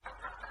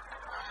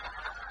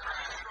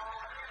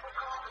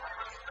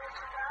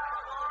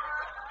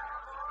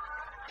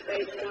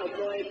Space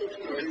Cowboy,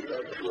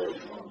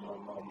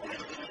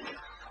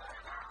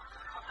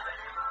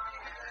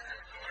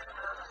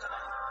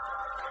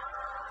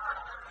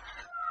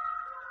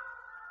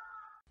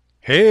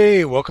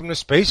 Hey, welcome to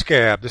Space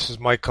Gab. This is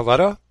Mike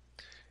Coletta.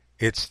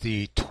 It's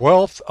the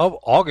 12th of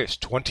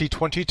August,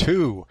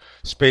 2022.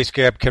 Space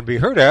Gab can be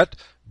heard at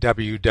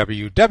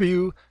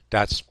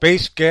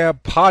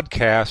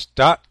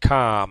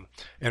www.spacegabpodcast.com.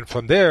 And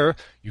from there,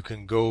 you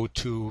can go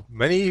to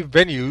many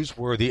venues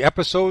where the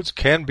episodes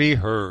can be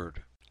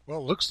heard. Well,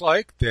 it looks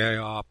like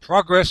the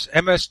Progress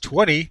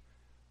MS-20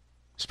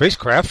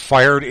 spacecraft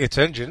fired its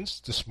engines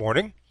this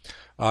morning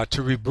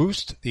to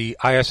reboost the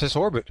ISS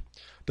orbit.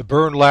 The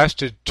burn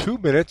lasted 2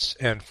 minutes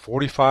and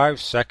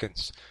 45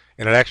 seconds,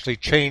 and it actually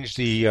changed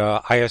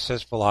the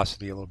ISS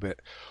velocity a little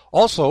bit.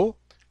 Also,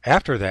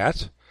 after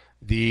that,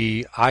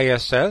 the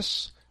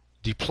ISS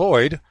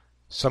deployed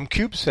some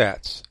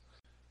CubeSats,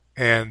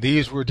 and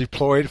these were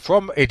deployed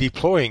from a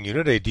deploying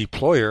unit, a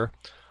deployer,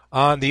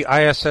 on the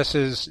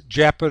ISS's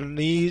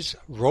Japanese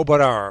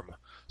robot arm.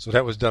 So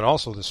that was done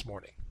also this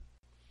morning.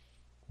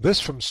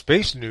 This from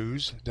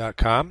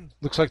spacenews.com.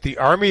 Looks like the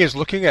Army is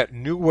looking at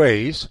new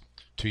ways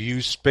to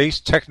use space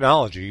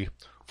technology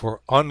for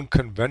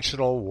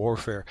unconventional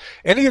warfare.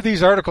 Any of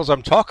these articles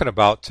I'm talking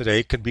about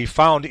today can be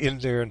found in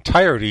their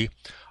entirety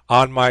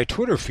on my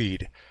Twitter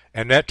feed.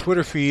 And that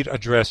Twitter feed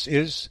address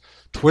is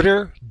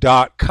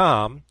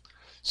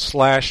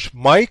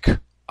twitter.com/Mike_Coletta,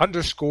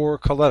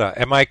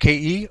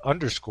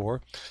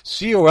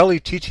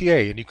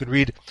 MIKE_COLETTA. And you can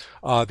read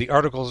the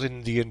articles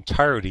in the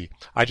entirety.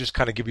 I just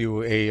kind of give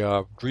you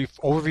a brief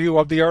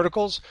overview of the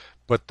articles,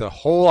 but the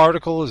whole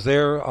article is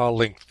there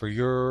linked for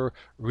your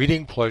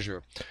reading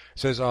pleasure. It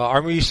says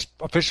Army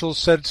officials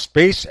said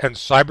space and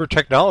cyber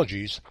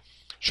technologies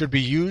should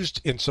be used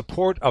in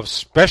support of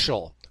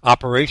special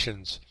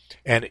operations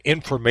and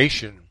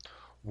information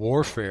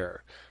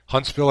warfare.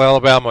 Huntsville,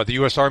 Alabama. The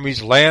U.S.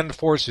 Army's land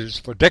forces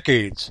for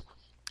decades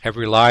have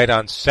relied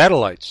on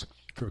satellites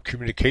for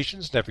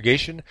communications,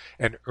 navigation,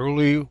 and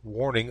early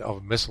warning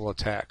of missile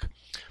attack.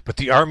 But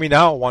the Army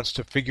now wants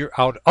to figure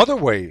out other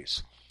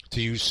ways to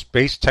use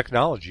space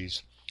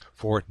technologies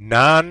for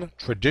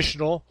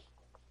non-traditional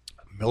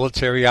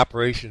military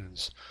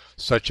operations,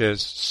 such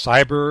as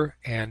cyber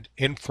and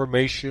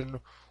information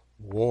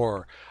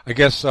war. I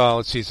guess,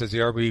 let's see, it says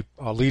the Army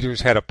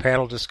leaders had a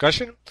panel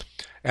discussion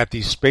at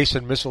the Space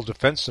and Missile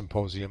Defense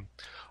Symposium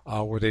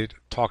where they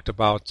talked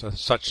about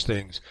such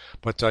things.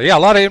 But yeah, a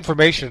lot of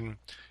information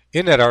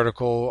in that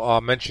article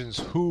mentions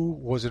who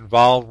was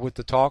involved with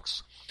the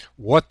talks,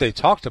 what they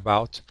talked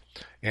about,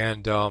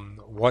 and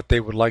what they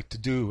would like to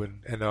do,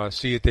 and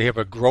see that they have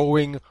a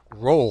growing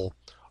role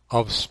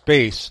of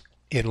space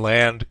in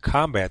land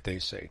combat, they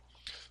say.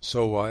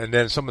 So, and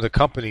then some of the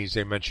companies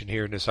they mention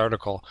here in this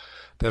article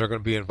that are going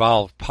to be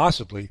involved,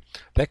 possibly,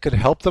 that could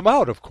help them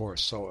out, of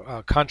course,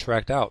 so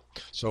contract out.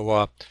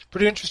 So,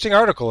 pretty interesting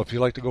article if you'd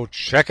like to go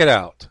check it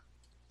out.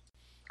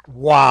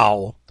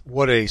 Wow,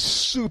 what a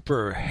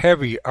super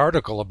heavy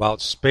article about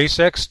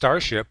SpaceX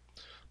Starship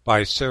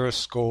by Sarah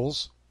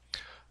Scholes.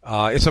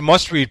 It's a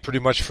must-read pretty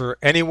much for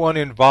anyone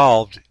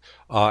involved,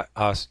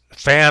 a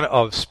fan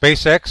of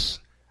SpaceX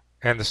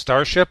and the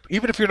Starship,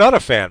 even if you're not a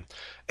fan,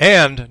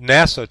 and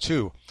NASA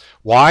too.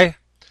 Why?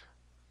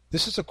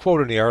 This is a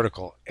quote in the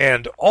article.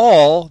 And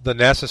all the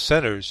NASA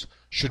centers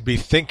should be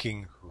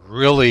thinking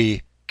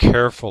really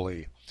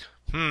carefully.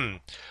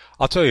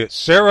 I'll tell you,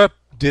 Sarah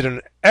did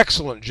an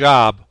excellent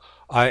job,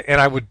 and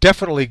I would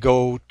definitely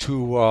go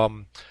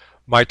to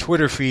my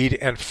Twitter feed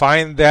and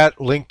find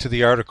that link to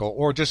the article,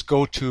 or just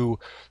go to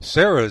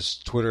Sarah's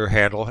Twitter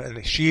handle,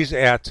 and she's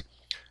at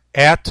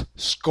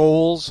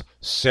Scholes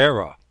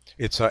Sarah.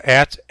 It's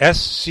at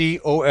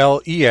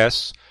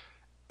SCOLES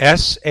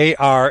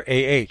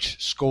SARAH,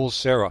 Scholes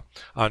Sarah,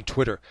 on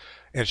Twitter,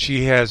 and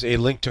she has a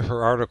link to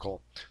her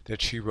article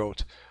that she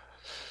wrote.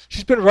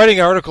 She's been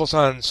writing articles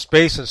on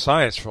space and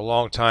science for a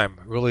long time.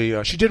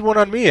 Really, she did one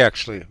on me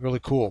actually. Really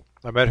cool.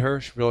 I met her.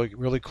 She's a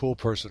really cool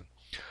person.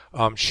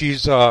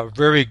 She's a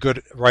very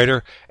good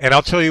writer, and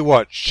I'll tell you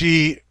what,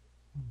 she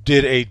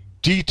did a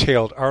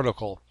detailed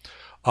article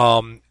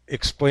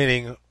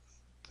explaining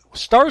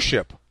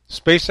Starship,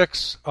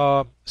 SpaceX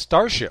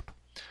Starship.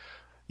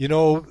 You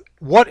know,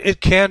 what it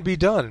can be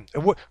done,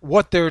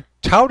 what they're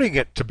touting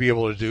it to be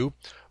able to do,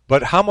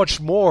 but how much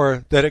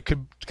more that it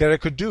could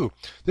do.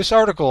 This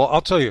article,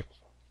 I'll tell you,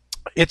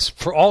 it's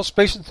for all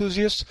space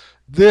enthusiasts.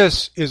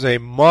 This is a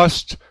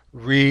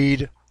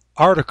must-read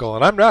article,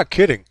 and I'm not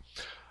kidding.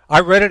 I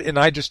read it and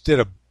I just did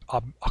a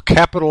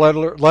capital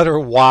letter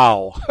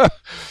wow.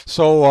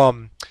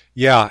 So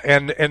yeah,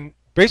 and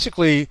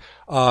basically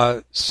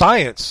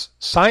science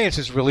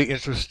is really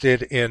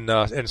interested in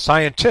and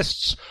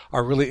scientists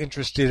are really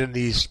interested in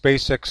the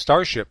SpaceX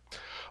Starship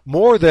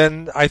more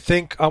than I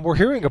think we're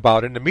hearing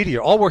about in the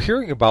media. All we're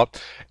hearing about,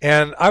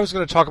 and I was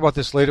going to talk about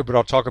this later, but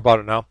I'll talk about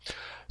it now.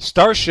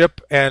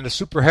 Starship and the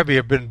Super Heavy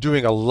have been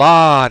doing a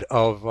lot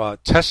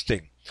of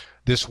testing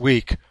this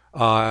week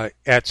at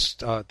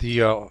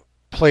the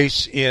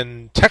place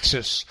in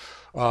Texas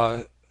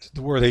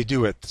where they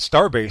do it,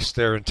 Starbase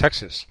there in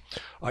Texas.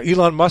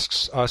 Elon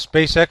Musk's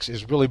SpaceX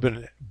has really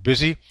been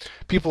busy.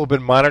 People have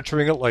been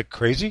monitoring it like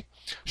crazy,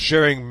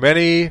 sharing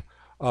many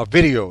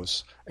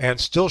videos and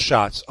still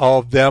shots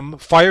of them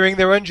firing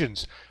their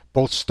engines,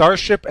 both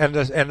Starship and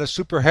the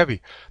Super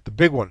Heavy, the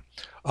big one.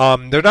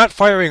 They're not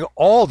firing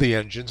all the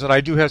engines, and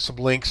I do have some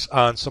links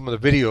on some of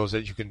the videos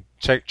that you can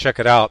check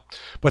it out.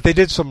 But they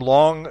did some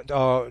long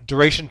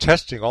duration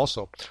testing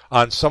also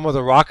on some of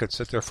the rockets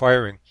that they're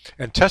firing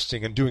and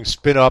testing and doing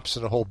spin-ups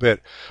and a whole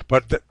bit.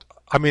 But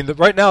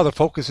right now the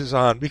focus is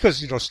on,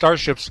 because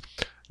Starship's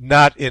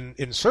not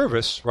in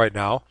service right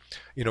now.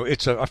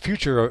 It's a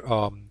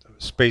future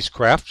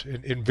spacecraft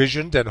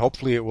envisioned, and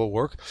hopefully it will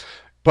work.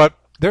 But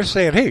they're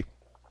saying, hey,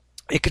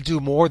 it could do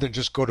more than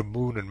just go to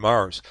Moon and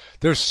Mars.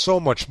 There's so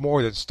much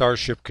more that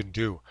Starship can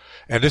do.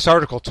 And this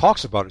article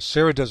talks about it.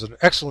 Sarah does an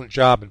excellent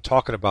job in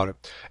talking about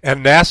it.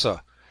 And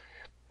NASA,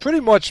 pretty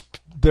much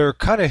they're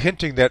kind of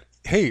hinting that,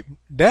 hey,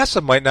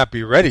 NASA might not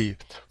be ready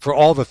for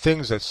all the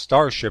things that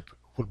Starship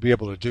would be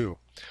able to do.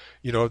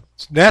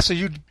 NASA,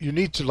 you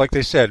need to, like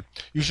they said,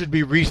 you should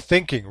be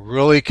rethinking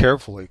really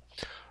carefully.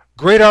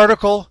 Great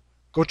article.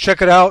 Go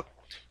check it out.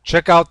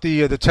 Check out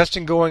the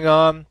testing going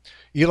on.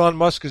 Elon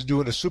Musk is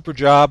doing a super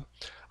job.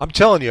 I'm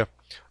telling you.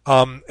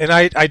 And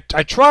I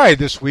tried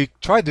this week,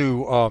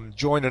 to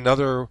join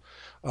another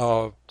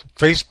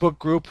Facebook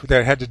group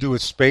that had to do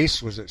with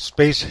space. Was it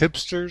Space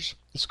Hipsters?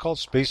 It's called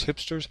Space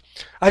Hipsters.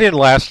 I didn't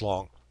last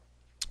long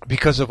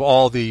because of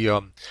all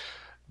the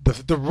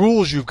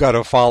rules you've got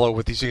to follow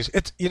with these things.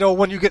 It's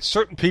when you get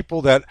certain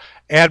people that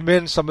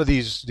admin some of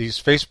these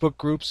Facebook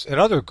groups and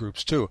other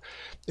groups too,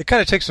 it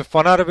kind of takes the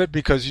fun out of it,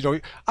 because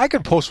I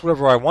can post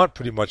whatever I want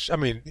pretty much.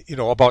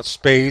 About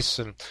space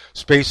and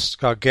space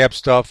gab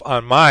stuff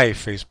on my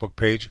Facebook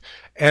page,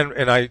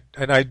 and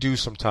I do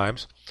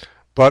sometimes.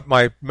 But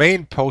my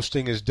main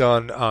posting is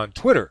done on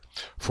Twitter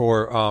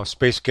for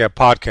Space Gab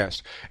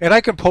Podcast, and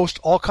I can post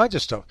all kinds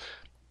of stuff.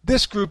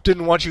 This group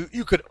didn't want you.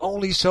 You could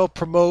only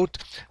self-promote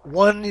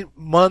 1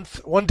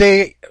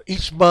 day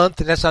each month,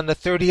 and that's on the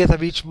 30th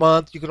of each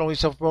month. You could only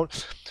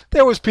self-promote.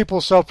 There was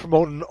people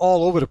self-promoting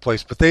all over the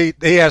place, but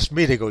they asked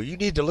me, they go, you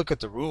need to look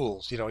at the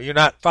rules. You're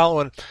not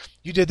following.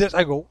 You did this.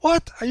 I go,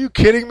 what? Are you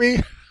kidding me?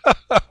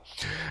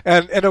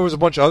 and there was a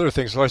bunch of other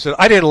things. So I said,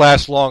 I didn't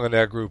last long in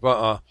that group.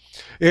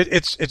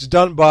 It's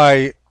done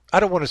by, I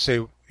don't want to say,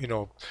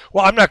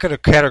 well, I'm not going to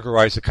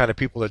categorize the kind of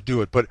people that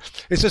do it, but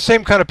it's the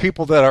same kind of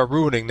people that are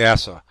ruining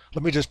NASA.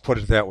 Let me just put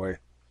it that way,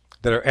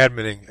 that are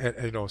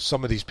adminning,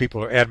 some of these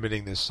people are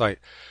adminning this site.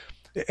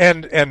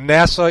 And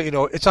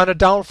NASA, it's on a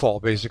downfall,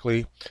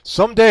 basically.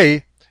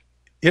 Someday,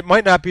 it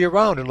might not be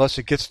around unless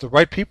it gets the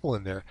right people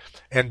in there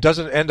and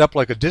doesn't end up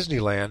like a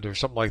Disneyland or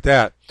something like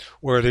that,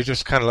 where they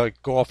just kind of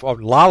like go off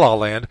on La La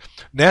Land.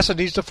 NASA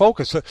needs to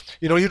focus.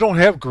 You don't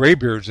have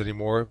graybeards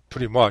anymore,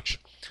 pretty much.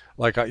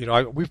 Like,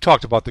 we've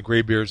talked about the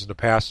graybeards in the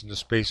past in the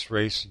space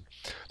race, and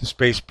the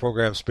space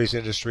program, space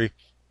industry.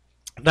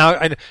 Now,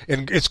 and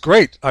it's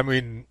great.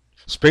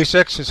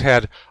 SpaceX has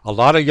had a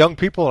lot of young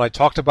people, and I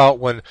talked about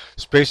when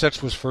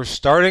SpaceX was first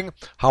starting,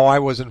 how I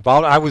was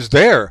involved. I was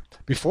there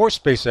before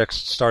SpaceX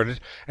started,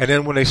 and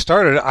then when they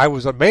started, I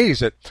was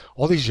amazed at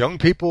all these young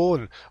people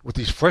and with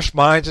these fresh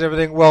minds and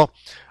everything. Well,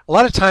 a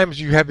lot of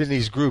times you have in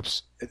these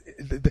groups,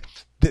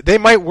 they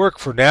might work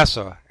for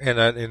NASA,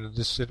 and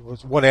this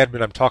was one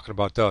admin I'm talking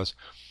about does,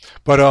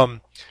 but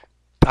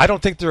I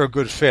don't think they're a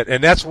good fit,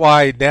 and that's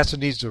why NASA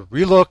needs to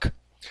relook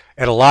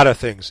at a lot of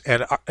things.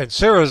 And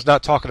Sarah's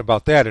not talking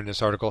about that in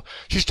this article.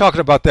 She's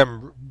talking about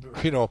them,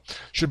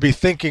 should be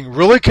thinking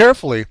really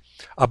carefully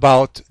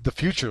about the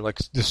future, like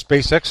the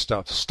SpaceX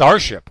stuff,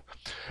 Starship.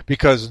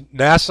 Because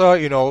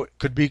NASA,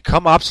 could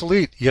become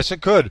obsolete. Yes,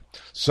 it could.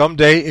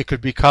 Someday it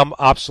could become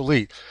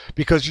obsolete.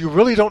 Because you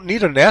really don't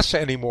need a NASA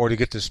anymore to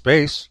get to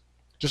space.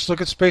 Just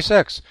look at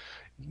SpaceX.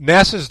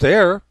 NASA's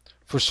there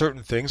for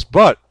certain things,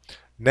 but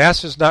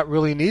NASA's not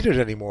really needed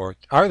anymore,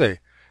 are they?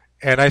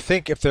 And I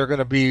think if they're going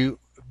to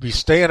be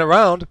staying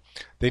around,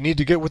 they need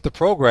to get with the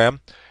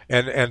program.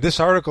 And this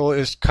article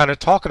is kind of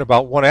talking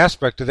about one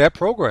aspect of that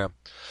program.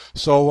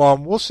 So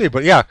we'll see.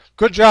 But yeah,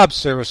 good job,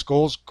 Sarah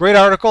Scholes. Great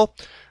article.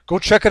 Go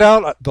check it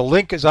out. The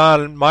link is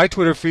on my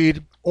Twitter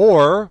feed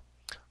or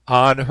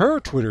on her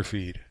Twitter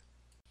feed.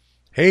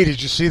 Hey,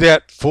 did you see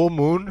that full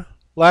moon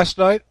last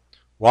night?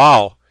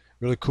 Wow,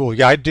 really cool.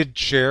 Yeah, I did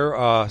share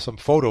some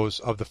photos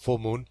of the full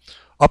moon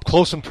up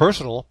close and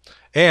personal,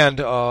 and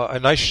a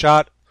nice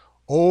shot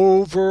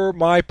over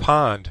my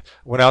pond.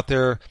 Went out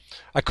there.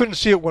 I couldn't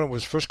see it when it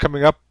was first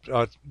coming up.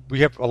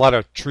 We have a lot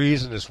of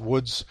trees in this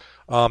woods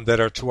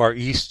that are to our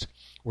east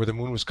where the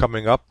moon was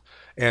coming up.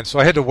 And so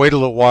I had to wait a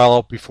little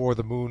while before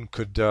the moon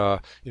could,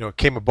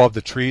 came above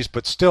the trees.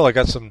 But still, I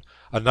got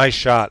a nice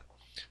shot,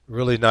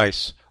 really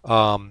nice,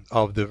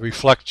 of the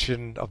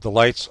reflection of the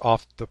lights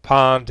off the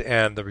pond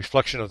and the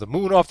reflection of the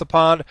moon off the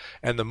pond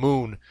and the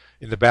moon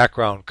in the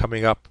background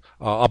coming up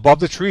above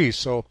the trees.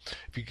 So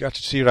if you got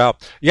to see it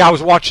out. Yeah, I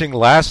was watching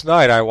last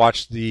night. I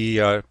watched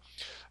the,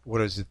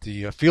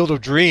 the Field of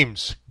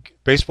Dreams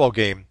baseball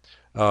game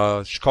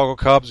Chicago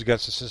Cubs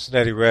against the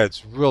Cincinnati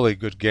Reds. Really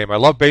good game. I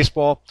love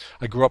baseball.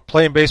 I grew up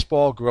playing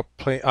baseball. Grew up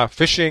playing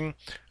fishing,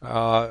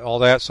 all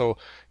that. So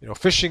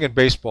fishing and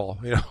baseball.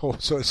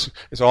 So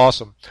it's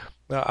awesome.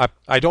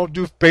 I don't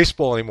do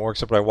baseball anymore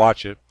except I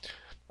watch it.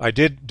 I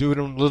did do it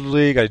in Little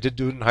League. I did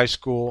do it in high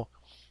school.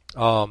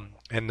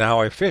 And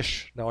now I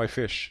fish.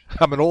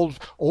 I'm an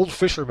old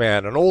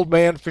fisherman, an old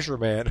man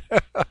fisherman.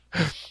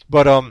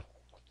 But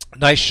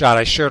nice shot.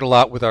 I shared a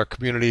lot with our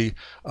community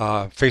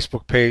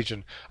Facebook page,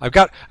 and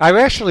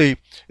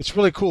it's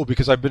really cool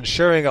because I've been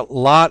sharing a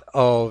lot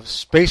of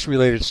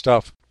space-related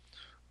stuff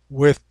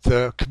with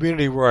the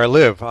community where I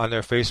live on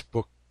their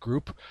Facebook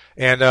group,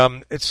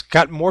 and it's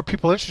got more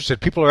people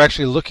interested. People are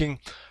actually looking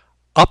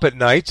up at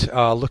night,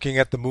 looking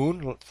at the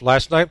moon.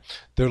 Last night,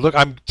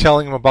 I'm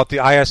telling them about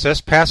the ISS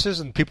passes,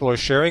 and people are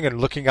sharing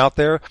and looking out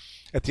there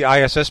at the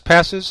ISS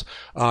passes,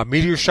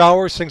 meteor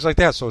showers, things like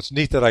that. So it's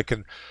neat that I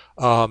can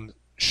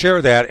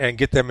share that and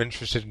get them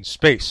interested in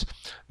space.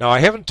 Now, I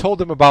haven't told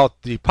them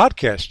about the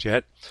podcast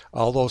yet,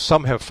 although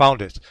some have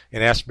found it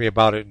and asked me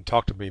about it and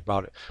talked to me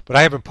about it. But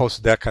I haven't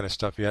posted that kind of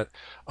stuff yet.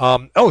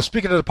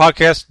 Speaking of the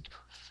podcast,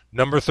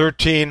 number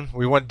 13,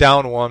 we went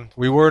down one.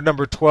 We were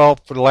number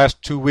 12 for the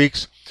last 2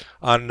 weeks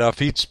on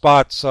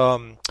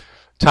FeedSpot's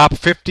top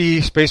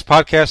 50 space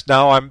podcast.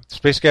 Now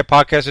Space Gap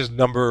Podcast is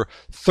number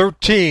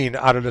 13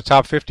 out of the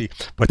top 50.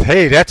 But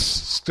hey, that's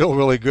still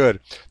really good.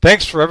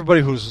 Thanks for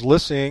everybody who's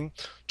listening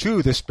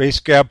to the Space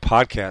Gab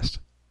Podcast.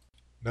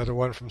 Another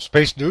one from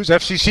Space News.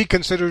 FCC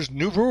considers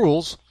new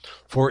rules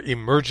for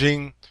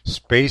emerging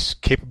space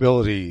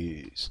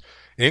capabilities.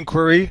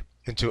 Inquiry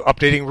into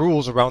updating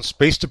rules around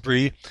space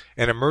debris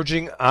and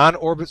emerging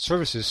on-orbit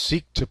services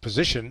seek to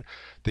position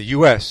the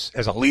U.S.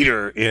 as a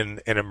leader in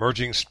an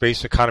emerging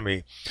space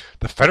economy.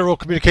 The Federal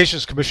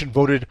Communications Commission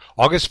voted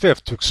August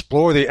 5th to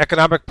explore the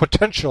economic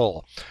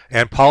potential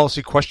and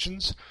policy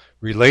questions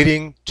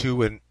relating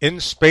to an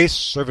in-space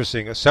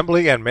servicing,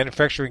 assembly, and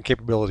manufacturing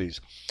capabilities.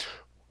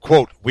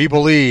 Quote, "We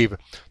believe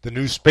the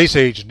new space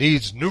age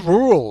needs new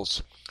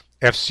rules,"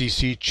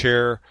 FCC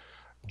Chair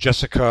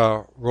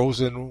Jessica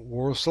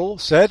Rosenworcel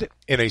said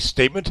in a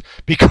statement,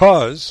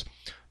 "because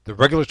the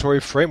regulatory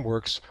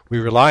frameworks we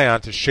rely on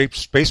to shape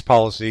space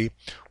policy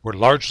were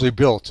largely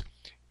built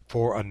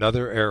for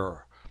another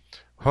era."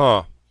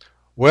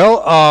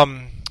 Well,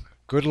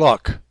 good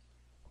luck.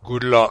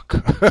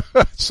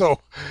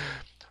 So,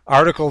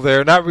 article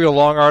there, not real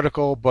long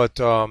article, but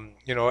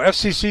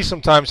FCC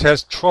sometimes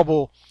has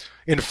trouble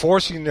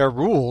enforcing their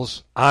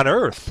rules on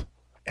Earth,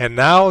 and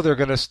now they're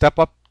going to step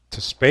up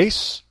to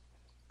space.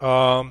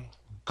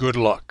 Good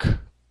luck.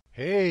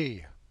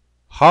 Hey,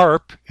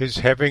 HAARP is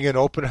having an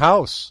open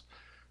house.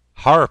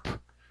 HAARP,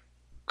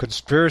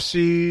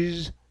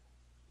 Conspiracies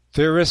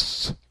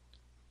Theorists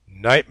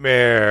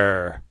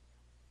Nightmare.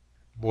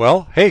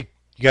 Well, hey,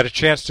 you got a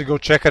chance to go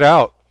check it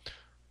out.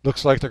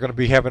 Looks like they're going to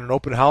be having an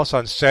open house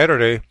on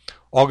Saturday,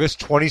 August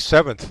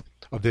 27th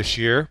of this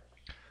year.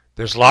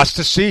 There's lots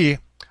to see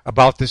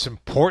about this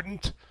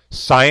important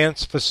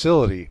science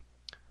facility.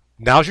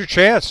 Now's your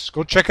chance.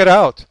 Go check it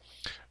out.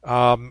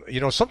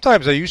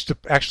 Sometimes I used to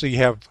actually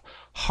have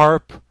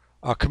HAARP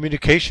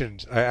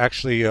communications.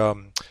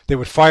 They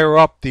would fire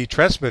up the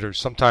transmitters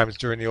sometimes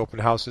during the open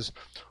houses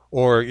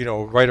or,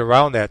 right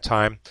around that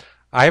time.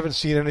 I haven't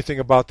seen anything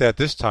about that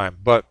this time,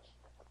 but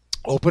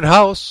open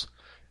house,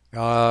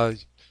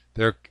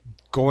 they're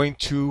going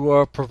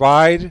to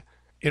provide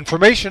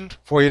information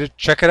for you to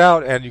check it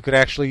out, and you can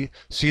actually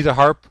see the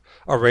HAARP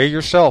array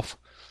yourself.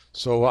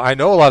 So I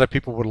know a lot of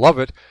people would love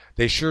it.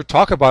 They sure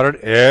talk about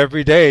it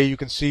every day. You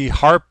can see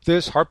HAARP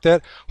this, HAARP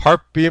that, HAARP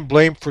being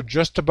blamed for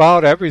just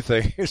about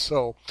everything.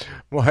 So,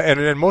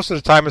 and most of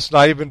the time it's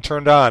not even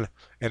turned on,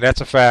 and that's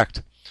a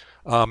fact.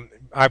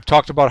 I've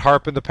talked about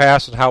HAARP in the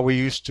past and how we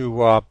used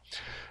to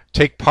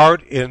take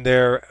part in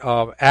their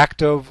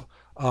active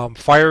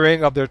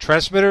firing of their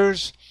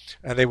transmitters,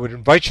 and they would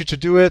invite you to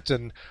do it,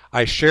 and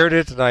I shared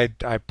it, and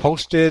I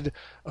posted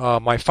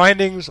my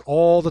findings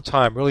all the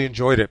time. Really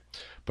enjoyed it.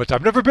 But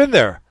I've never been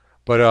there.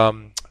 But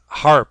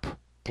HAARP,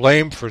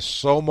 blamed for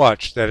so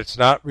much that it's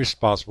not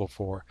responsible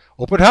for.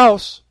 Open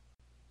house.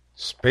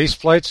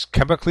 Spaceflight's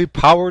chemically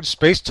powered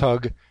space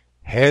tug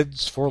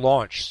heads for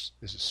launch.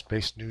 This is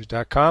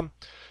spacenews.com.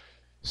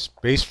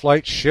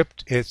 Spaceflight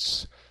shipped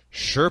its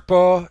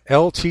Sherpa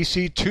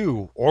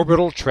LTC-2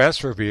 Orbital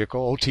Transfer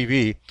Vehicle,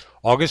 OTV,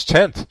 August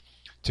 10th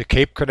to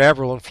Cape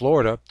Canaveral in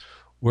Florida,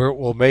 where it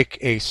will make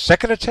a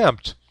second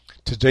attempt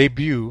to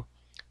debut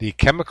the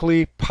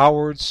chemically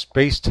powered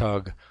space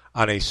tug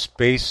on a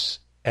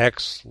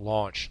SpaceX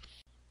launch.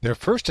 Their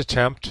first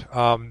attempt,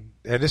 and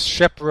this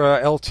Sherpa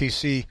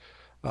LTC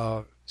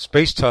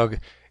space tug,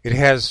 it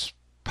has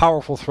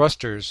powerful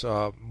thrusters,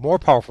 more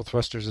powerful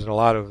thrusters than a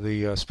lot of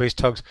the space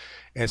tugs,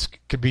 and it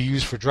can be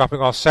used for dropping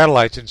off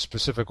satellites in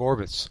specific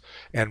orbits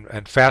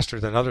and faster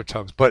than other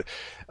tugs. But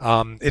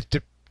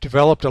it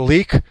developed a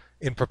leak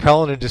in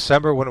propellant in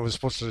December when it was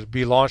supposed to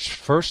be launched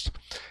first,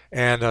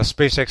 and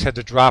SpaceX had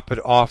to drop it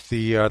off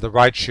the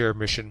rideshare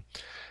mission.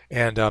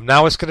 And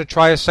now it's going to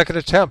try a second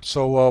attempt.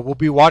 So we'll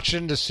be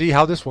watching to see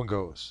how this one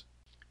goes.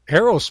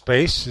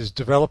 Aerospace is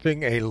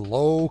developing a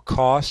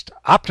low-cost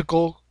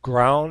optical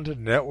ground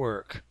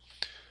network.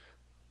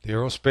 The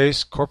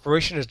Aerospace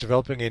Corporation is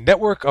developing a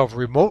network of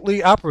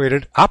remotely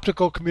operated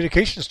optical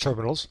communications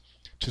terminals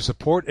to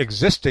support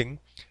existing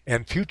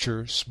and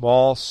future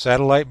small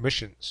satellite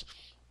missions.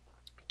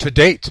 To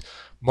date,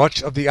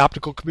 much of the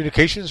optical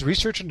communications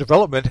research and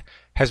development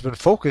has been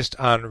focused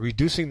on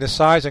reducing the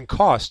size and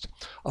cost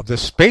of the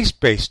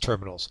space-based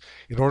terminals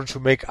in order to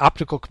make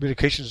optical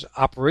communications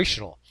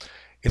operational.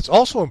 It's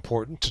also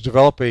important to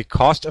develop a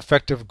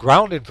cost-effective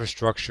ground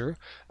infrastructure,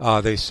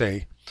 they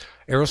say.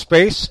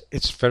 Aerospace,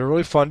 it's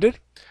federally funded,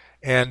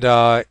 and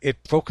it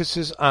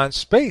focuses on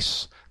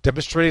space.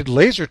 Demonstrated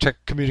laser tech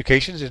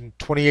communications in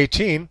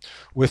 2018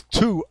 with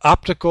 2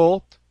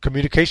 optical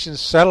communications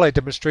satellite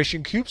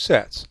demonstration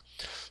CubeSats.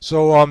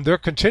 So they're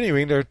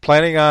continuing. They're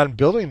planning on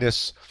building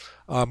this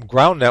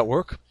ground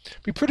network.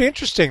 It'd be pretty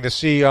interesting to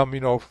see,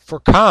 for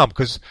comm,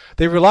 because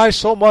they rely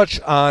so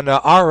much on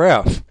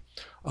RF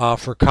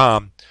for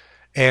comm,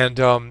 and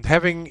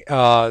having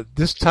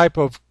this type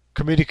of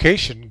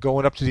communication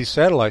going up to these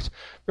satellites,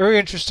 very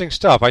interesting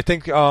stuff. I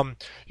think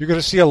you're going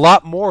to see a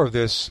lot more of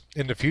this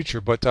in the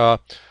future, but a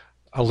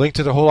link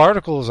to the whole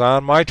article is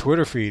on my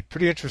Twitter feed.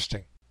 Pretty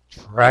interesting.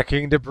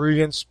 Tracking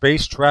debris in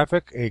space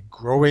traffic, a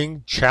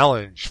growing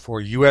challenge for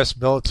U.S.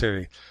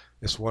 military.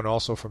 This one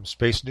also from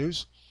Space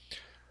News.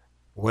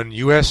 When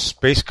U.S.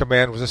 Space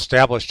Command was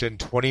established in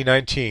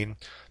 2019,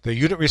 the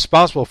unit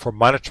responsible for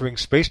monitoring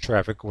space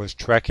traffic was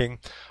tracking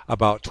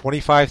about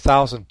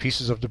 25,000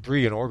 pieces of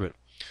debris in orbit.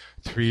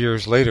 3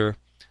 years later,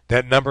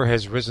 that number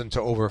has risen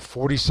to over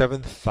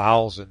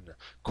 47,000.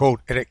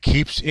 Quote, and it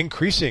keeps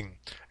increasing,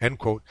 end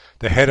quote,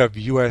 the head of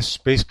U.S.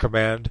 Space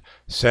Command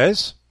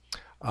says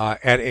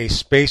at a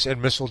Space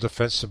and Missile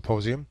Defense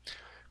Symposium.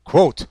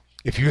 Quote,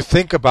 if you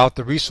think about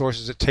the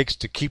resources it takes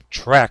to keep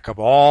track of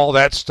all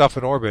that stuff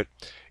in orbit,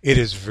 it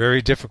is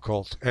very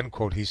difficult, end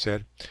quote, he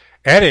said.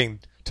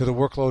 Adding to the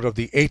workload of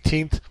the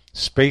 18th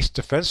Space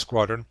Defense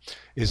Squadron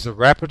is the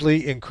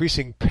rapidly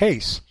increasing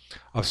pace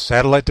of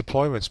satellite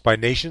deployments by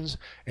nations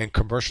and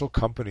commercial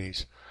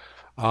companies.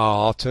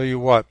 I'll tell you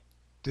what,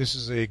 this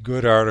is a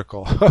good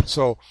article.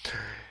 So,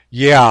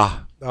 yeah,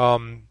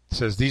 it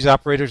says these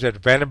operators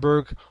at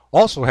Vandenberg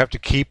also have to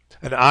keep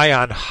an eye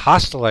on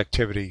hostile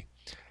activity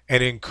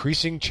and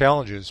increasing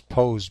challenges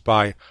posed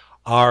by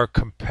our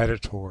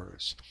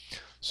competitors.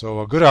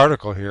 So a good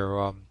article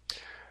here.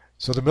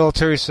 So the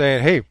military is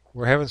saying, hey,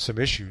 we're having some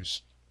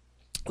issues.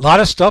 A lot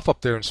of stuff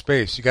up there in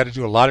space. You got to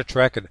do a lot of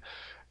tracking.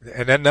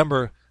 And that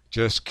number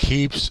just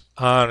keeps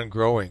on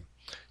growing.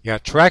 Yeah,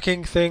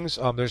 tracking things.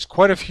 There's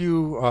quite a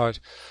few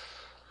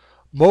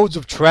modes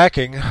of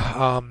tracking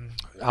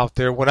out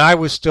there. When I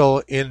was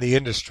still in the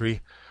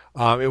industry,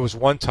 it was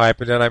one type,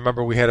 and then I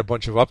remember we had a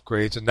bunch of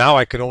upgrades, and now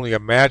I can only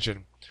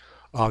imagine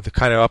the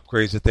kind of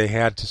upgrades that they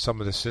had to some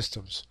of the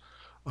systems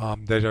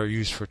that are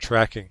used for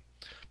tracking.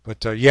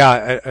 But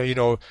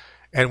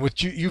and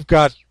with you've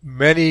got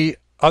many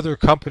other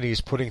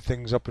companies putting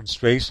things up in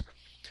space.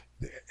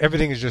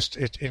 Everything is just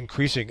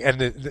increasing,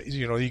 and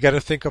you got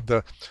to think of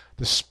the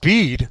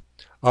speed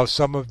of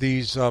some of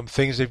these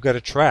things they've got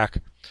to track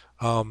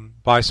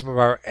by some of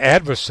our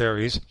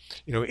adversaries.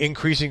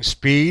 Increasing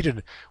speed,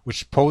 and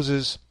which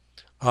poses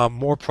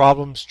more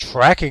problems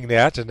tracking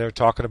that, and they're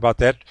talking about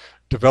that,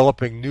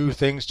 developing new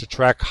things to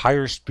track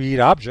higher speed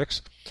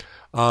objects.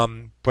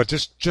 But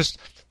just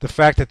the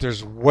fact that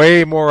there's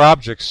way more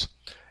objects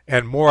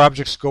and more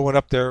objects going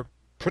up there,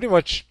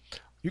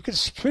 you can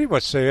pretty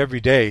much say every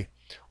day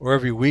or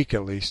every week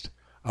at least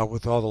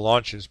with all the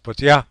launches.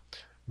 But yeah,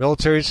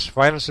 military's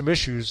finding some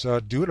issues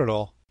doing it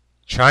all.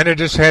 China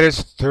just had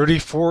its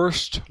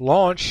 31st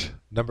launch,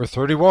 number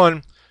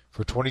 31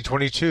 for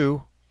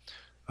 2022.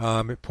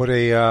 It put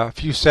a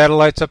few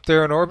satellites up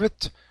there in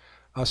orbit,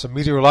 some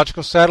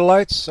meteorological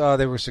satellites.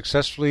 They were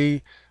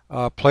successfully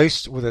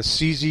placed with a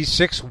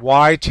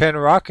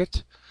CZ-6Y10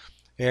 rocket,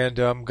 and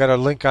got a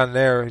link on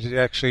there. It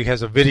actually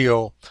has a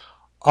video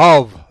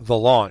of the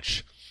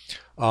launch.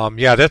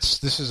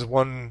 This is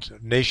one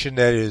nation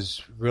that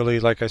is really,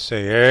 like I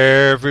say,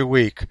 every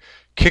week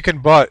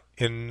kicking butt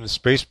in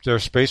their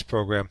space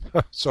program.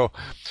 So,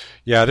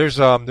 yeah, there's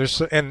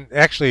and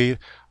actually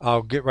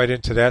I'll get right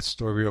into that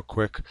story real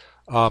quick.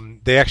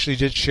 They actually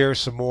did share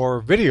some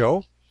more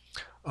video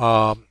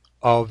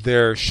of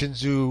their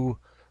Shenzhou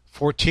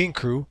 14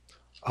 crew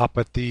up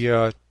at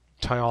the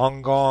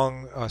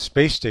Tiangong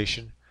space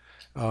station,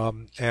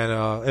 and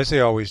as they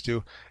always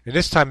do. And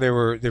this time they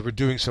were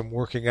doing some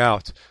working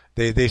out.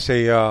 They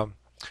say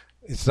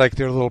it's like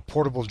their little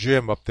portable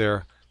gym up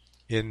there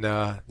in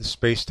the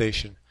space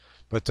station.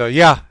 But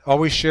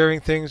always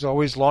sharing things,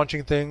 always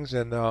launching things,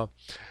 and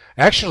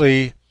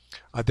actually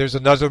there's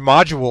another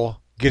module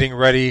getting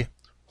ready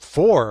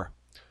for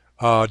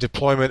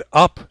deployment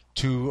up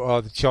to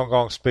the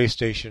Tiangong space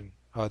station,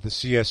 the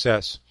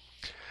CSS.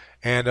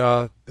 And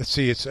let's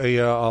see, it's a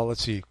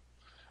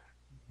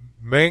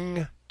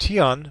Mengtian.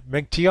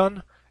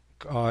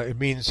 It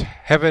means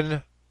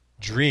heaven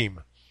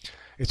Dream.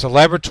 It's a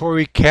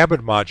laboratory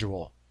cabin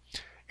module,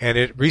 and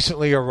it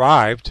recently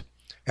arrived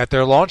at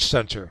their launch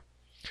center.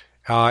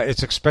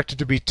 It's expected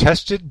to be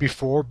tested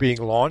before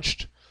being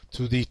launched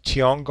to the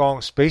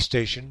Tiangong space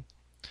station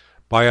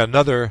by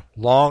another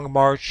Long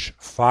March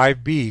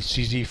 5B,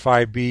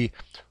 CZ-5B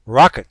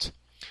rocket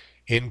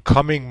in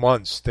coming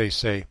months, they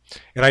say.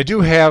 And I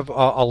do have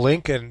a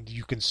link, and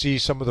you can see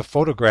some of the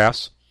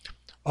photographs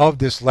of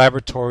this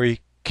laboratory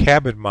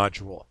cabin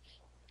module.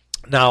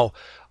 Now,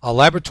 a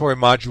laboratory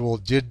module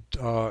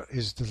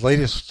is the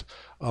latest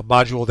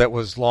module that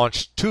was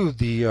launched to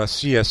the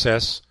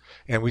CSS,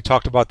 and we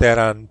talked about that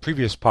on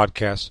previous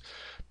podcasts.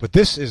 But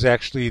this is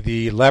actually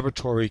the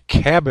laboratory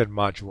cabin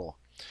module,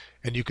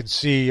 and you can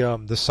see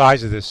the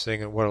size of this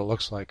thing and what it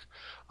looks like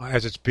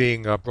as it's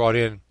being brought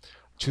in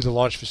to the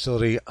launch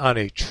facility on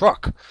a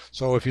truck.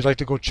 So if you'd like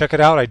to go check it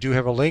out, I do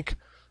have a link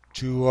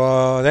to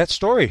that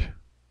story.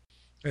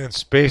 And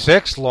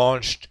SpaceX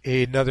launched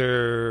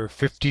another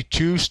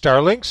 52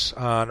 Starlinks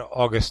on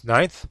August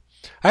 9th.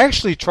 I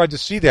actually tried to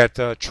see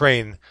that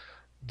train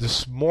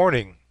this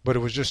morning, but it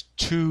was just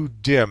too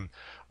dim.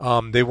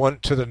 They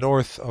went to the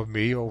north of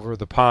me over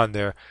the pond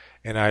there,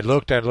 and I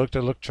looked,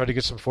 tried to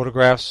get some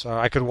photographs.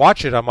 I could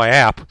watch it on my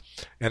app,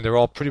 and they're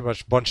all pretty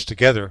much bunched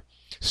together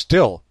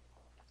still.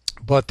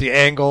 But the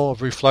angle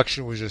of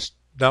reflection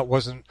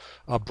wasn't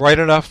bright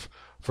enough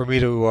for me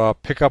to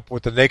pick up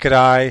with the naked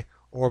eye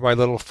or my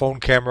little phone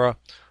camera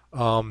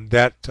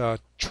that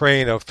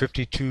train of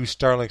 52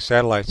 Starlink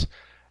satellites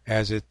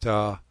as it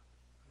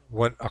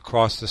went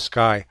across the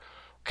sky.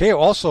 Okay,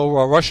 also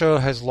Russia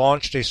has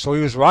launched a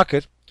Soyuz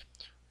rocket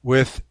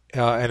with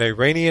an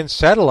Iranian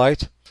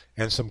satellite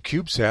and some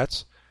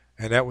CubeSats,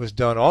 and that was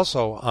done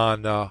also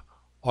on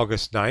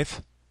August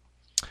 9th.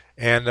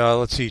 And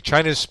let's see,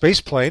 China's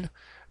space plane,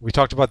 we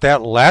talked about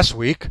that last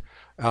week,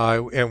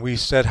 and we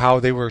said how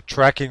they were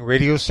tracking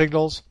radio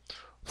signals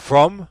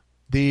from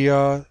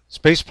the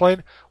space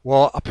plane.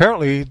 Well,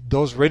 apparently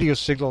those radio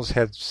signals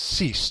had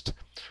ceased.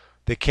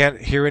 They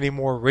can't hear any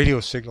more radio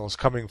signals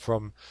coming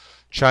from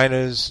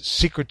China's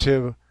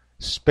secretive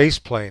space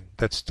plane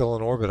that's still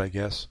in orbit, I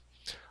guess.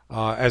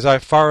 As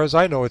far as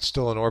I know, it's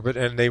still in orbit,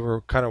 and they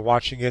were kind of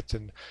watching it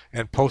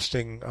and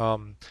posting.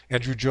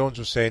 Andrew Jones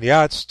was saying,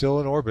 yeah, it's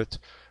still in orbit,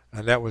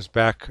 and that was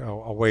back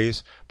a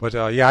ways. But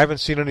yeah, I haven't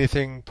seen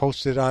anything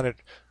posted on it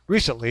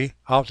recently.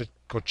 I'll have to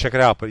go check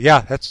it out. But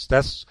yeah,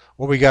 that's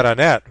what we got on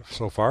that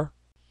so far.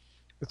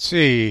 Let's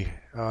see.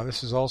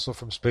 This is also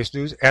from Space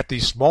News. At the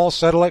Small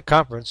Satellite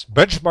Conference,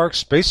 Benchmark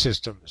Space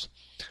Systems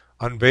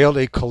unveiled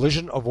a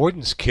collision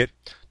avoidance kit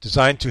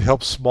designed to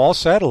help small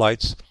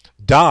satellites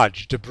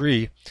dodge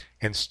debris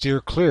and steer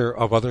clear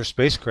of other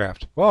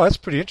spacecraft. Well, that's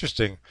pretty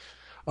interesting.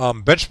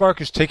 Benchmark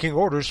is taking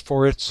orders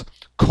for its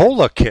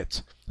COLA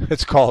kit,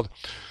 it's called,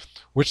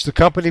 which the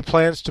company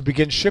plans to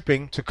begin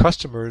shipping to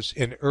customers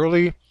in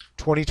early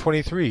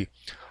 2023.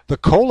 The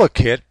COLA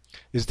kit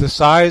is the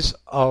size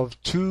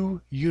of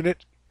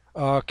 2-unit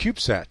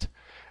CubeSat.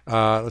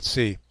 Let's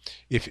see.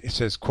 If it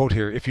says, quote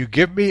here, if you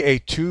give me a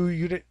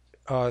 2-unit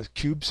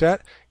CubeSat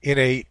in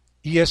a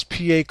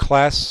ESPA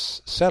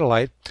class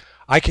satellite,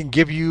 I can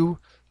give you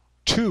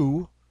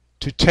 2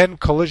 to 10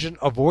 collision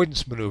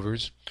avoidance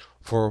maneuvers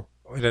for,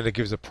 and then it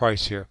gives a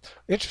price here.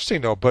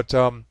 Interesting though, but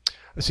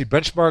let's see,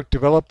 Benchmark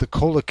developed the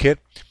COLA kit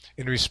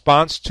in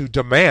response to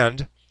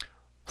demand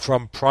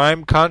from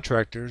prime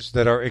contractors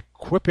that are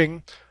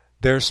equipping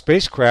their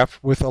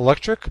spacecraft with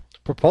electric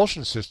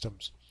propulsion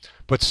systems,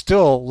 but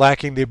still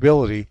lacking the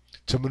ability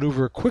to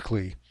maneuver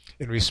quickly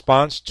in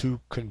response to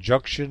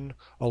conjunction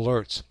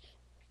alerts.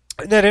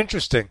 Isn't that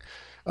interesting?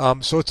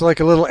 So it's like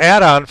a little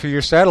add-on for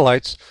your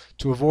satellites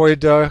to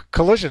avoid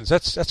collisions.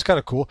 That's kind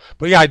of cool.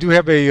 But yeah, I do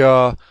have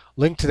a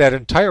link to that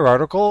entire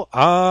article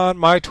on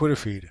my Twitter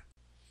feed.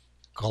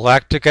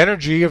 Galactic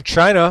Energy of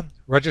China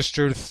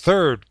registered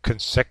 3rd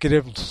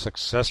consecutive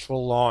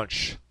successful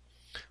launch.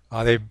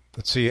 They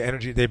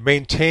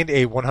maintained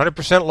a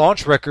 100%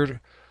 launch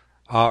record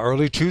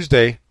early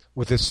Tuesday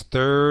with its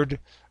 3rd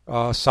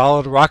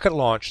solid rocket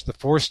launch. The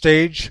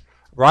 4-stage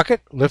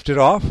rocket lifted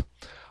off.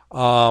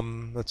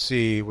 Let's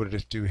see, what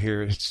did it do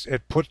here?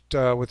 It put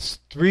with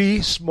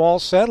 3 small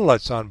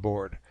satellites on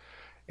board,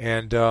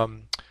 and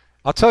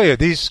I'll tell you,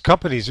 these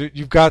companies,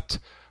 you've got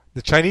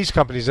the Chinese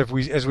companies,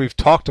 as we've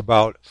talked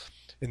about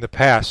in the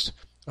past,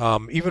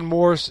 even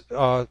more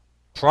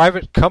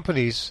private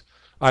companies.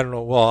 I don't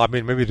know. Well, I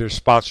mean, maybe they're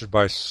sponsored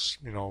by,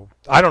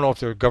 I don't know if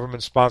they're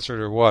government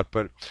sponsored or what,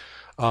 but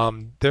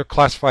they're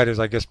classified as,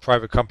 I guess,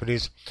 private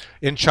companies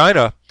in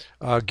China,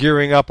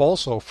 gearing up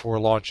also for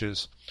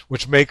launches,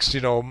 which makes,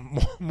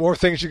 more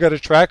things you got to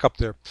track up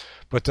there.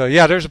 But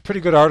yeah, there's a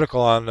pretty good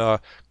article on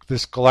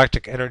this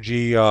Galactic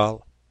Energy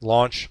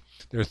launch,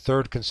 their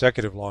 3rd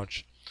consecutive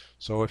launch.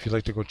 So if you'd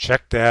like to go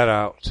check that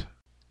out.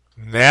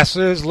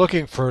 NASA is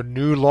looking for a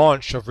new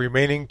launch of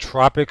remaining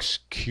TROPICS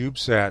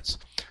CubeSats.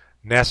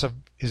 NASA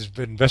is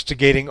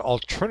investigating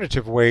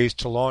alternative ways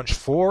to launch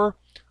 4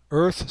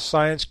 Earth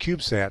science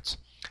CubeSats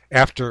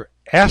after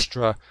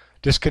Astra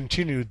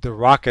discontinued the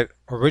rocket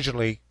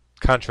originally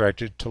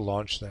contracted to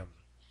launch them.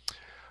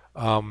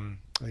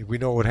 We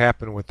know what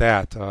happened with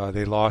that.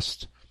 They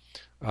lost.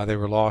 They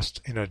were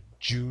lost in a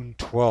June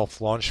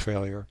 12th launch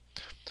failure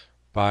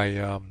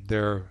by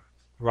their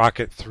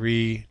Rocket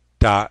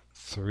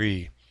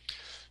 3.3.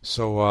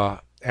 So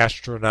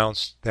Astra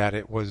announced that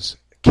it was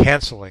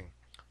canceling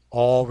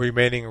all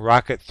remaining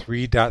Rocket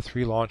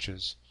 3.3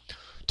 launches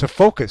to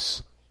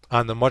focus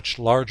on the much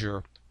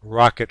larger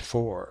Rocket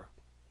 4.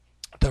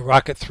 The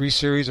Rocket 3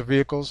 series of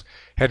vehicles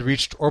had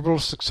reached orbital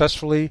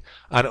successfully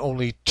on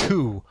only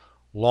 2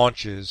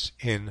 launches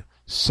in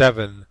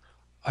 7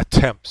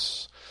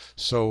 attempts.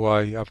 So,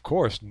 of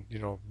course,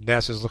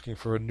 NASA is looking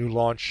for a new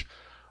launch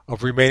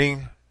of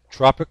remaining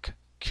Tropic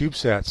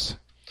CubeSats.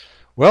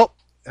 Well,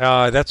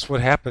 that's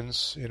what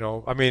happens.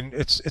 I mean,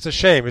 it's a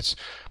shame.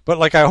 But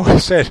like I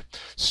always said,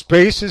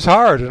 space is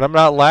hard, and I'm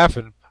not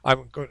laughing. I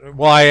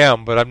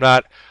am, but I'm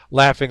not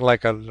laughing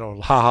like a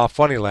ha-ha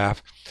funny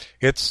laugh.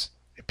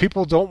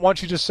 People don't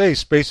want you to say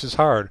space is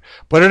hard,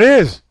 but it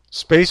is.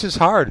 Space is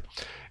hard.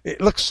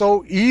 It looks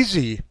so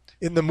easy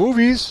in the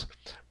movies,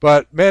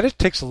 but man, it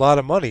takes a lot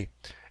of money,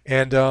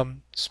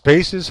 and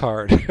space is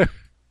hard.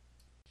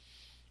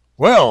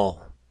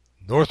 Well,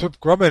 Northrop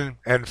Grumman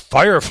and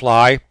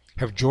Firefly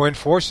have joined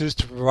forces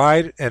to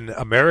provide an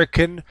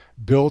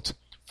American-built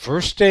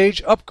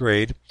first-stage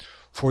upgrade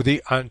for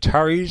the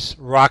Antares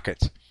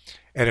rocket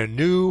and a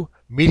new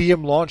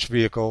medium launch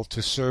vehicle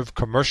to serve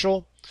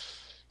commercial,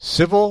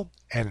 civil,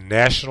 and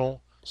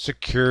national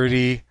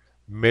security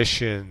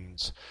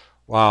missions.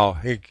 Wow.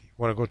 Hey,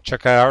 want to go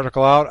check that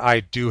article out? I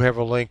do have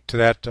a link to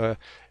that,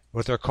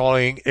 what they're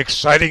calling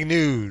exciting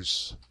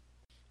news.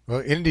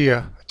 Well,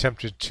 India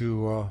attempted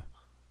to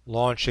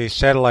launch a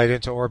satellite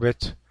into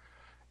orbit,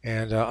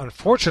 and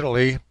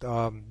unfortunately,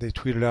 they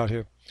tweeted out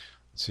here.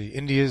 Let's see.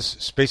 India's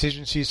space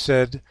agency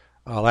said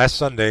last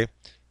Sunday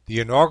the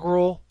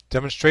inaugural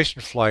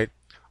demonstration flight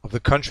of the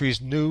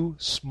country's new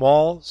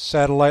small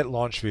satellite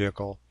launch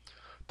vehicle,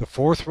 the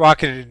 4th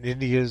rocket in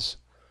India's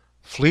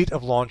fleet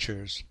of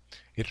launchers,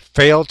 it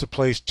failed to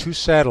place 2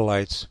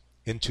 satellites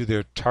into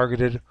their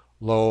targeted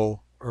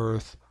low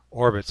Earth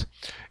orbits.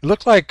 It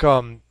looked like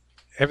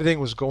everything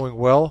was going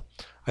well.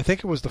 I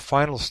think it was the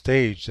final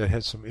stage that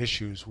had some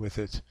issues with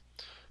it.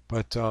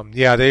 But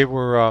yeah, they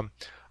were.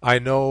 I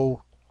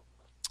know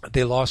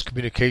they lost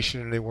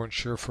communication and they weren't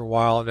sure for a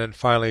while, and then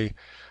finally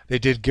they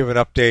did give an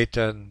update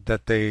and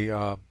that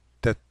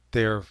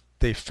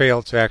they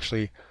failed to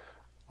actually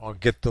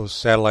get those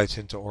satellites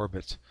into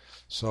orbit.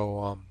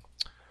 So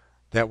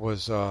that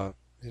was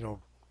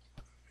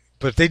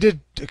but they did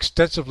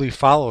extensively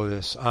follow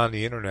this on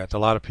the internet. A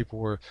lot of people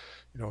were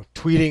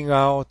tweeting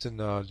out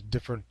and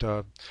different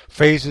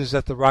phases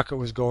that the rocket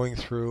was going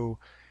through,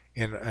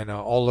 and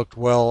all looked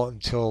well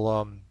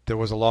until there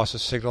was a loss of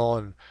signal,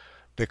 and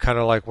they kind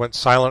of like went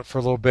silent for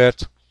a little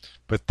bit.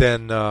 But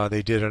then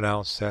they did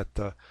announce that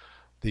the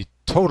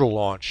total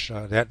launch,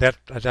 that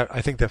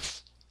I think the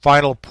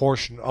final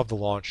portion of the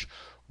launch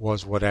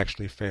was what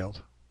actually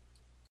failed.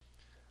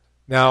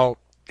 Now,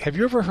 have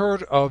you ever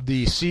heard of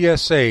the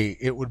CSA?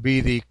 It would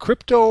be the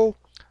Crypto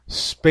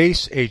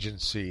Space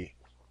Agency.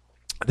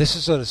 This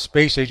is a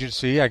space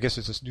agency. I guess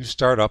it's a new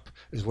startup,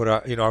 is what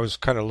I was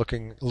kind of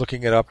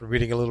looking it up and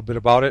reading a little bit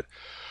about it.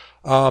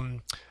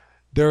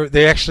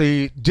 They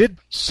actually did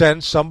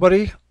send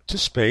somebody to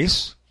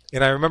space,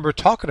 and I remember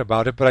talking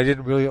about it, but I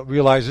didn't really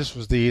realize this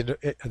was the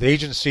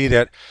agency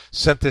that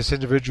sent this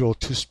individual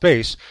to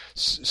space.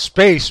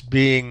 Space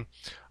being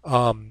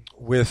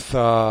with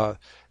the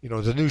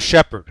New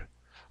Shepard,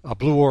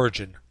 Blue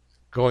Origin,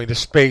 going to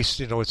space.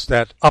 It's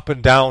that up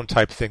and down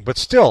type thing, but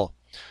still,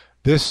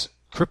 this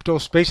Crypto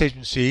Space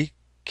Agency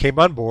came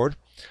on board,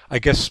 I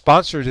guess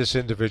sponsored this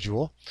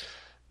individual,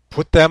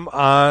 put them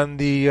on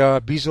the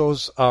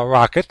Bezos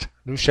rocket,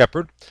 New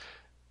Shepard,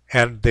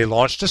 and they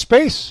launched to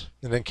space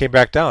and then came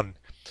back down.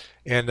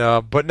 And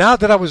but now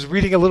that I was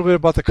reading a little bit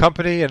about the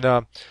company, and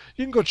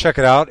you can go check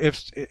it out.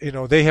 If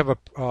they have a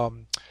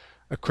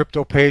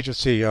crypto page. Let's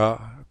see,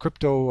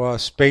 Crypto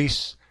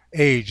Space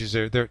Age is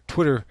their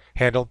Twitter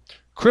handle.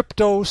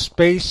 Crypto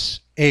Space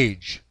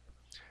Age.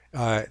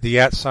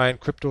 The @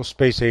 Crypto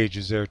Space Age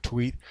is their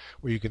tweet,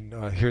 where you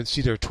can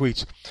see their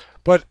tweets.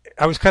 But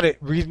I was kind of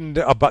reading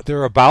about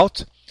their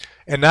about,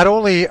 and not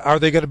only are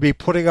they going to be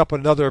putting up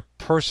another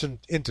person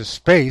into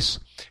space,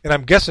 and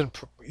I'm guessing,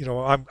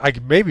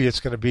 maybe it's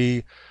going to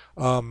be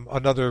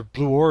another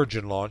Blue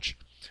Origin launch.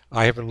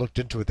 I haven't looked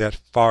into it that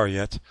far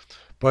yet,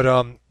 but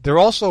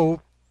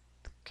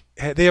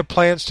they have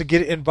plans to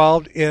get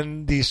involved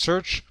in the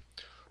search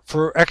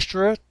for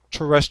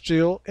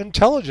extraterrestrial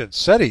intelligence,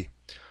 SETI.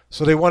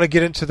 So they want to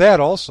get into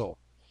that also.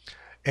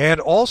 And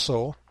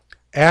also,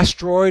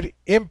 asteroid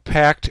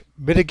impact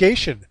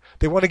mitigation.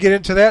 They want to get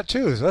into that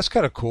too. So that's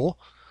kind of cool.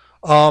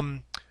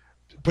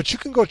 But you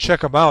can go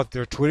check them out,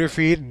 their Twitter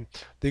feed, and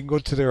they can go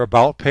to their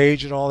About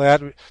page and all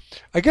that.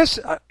 I guess,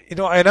 and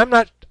I'm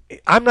not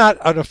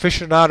an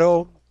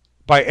aficionado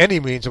by any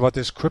means about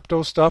this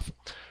crypto stuff.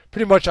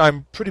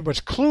 I'm pretty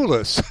much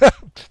clueless,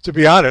 to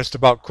be honest,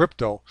 about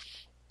crypto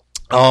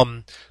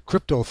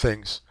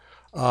things.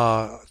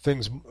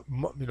 things,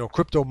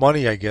 crypto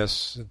money, I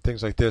guess, and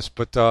things like this.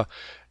 But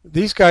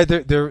these guys,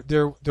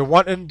 they're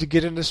wanting to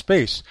get into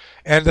space,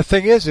 and the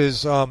thing is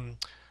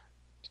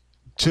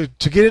to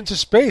get into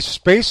space,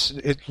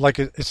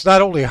 it's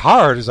not only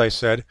hard, as I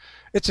said,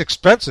 it's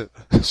expensive.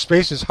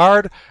 Space is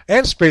hard,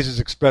 and space is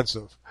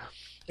expensive,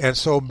 and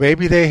so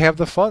maybe they have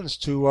the funds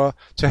to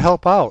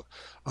help out,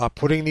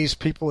 putting these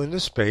people into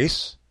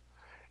space,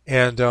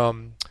 and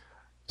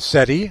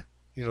SETI,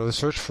 the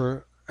search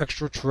for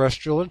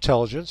extraterrestrial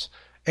intelligence,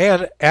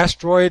 and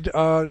asteroid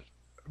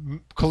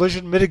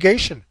collision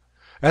mitigation.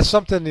 That's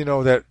something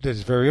that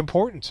is very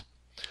important.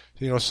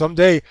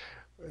 Someday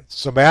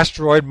some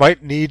asteroid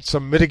might need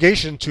some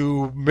mitigation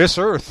to miss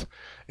Earth,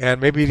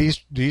 and maybe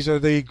these are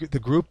the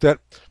group that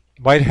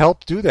might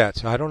help do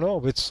that. I don't know.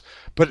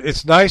 But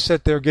it's nice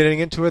that they're getting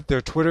into it.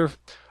 Their Twitter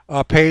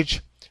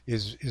page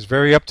is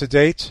very up to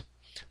date.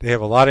 They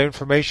have a lot of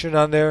information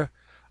on there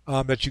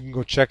that you can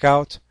go check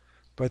out.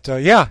 But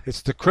yeah,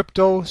 it's the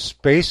Crypto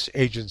Space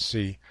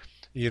Agency.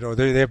 They have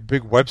a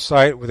big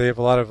website where they have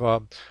a lot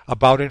of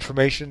about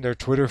information, their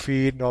Twitter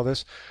feed and all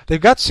this. They've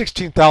got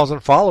 16,000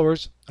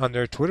 followers on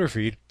their Twitter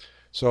feed,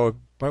 so you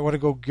might want to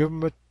go give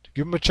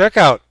them a check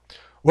out.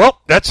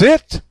 Well, that's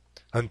it.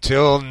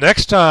 Until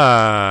next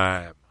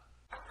time.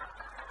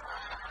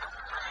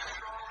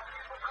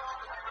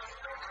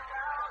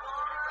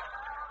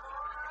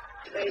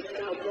 Space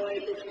Cowboy.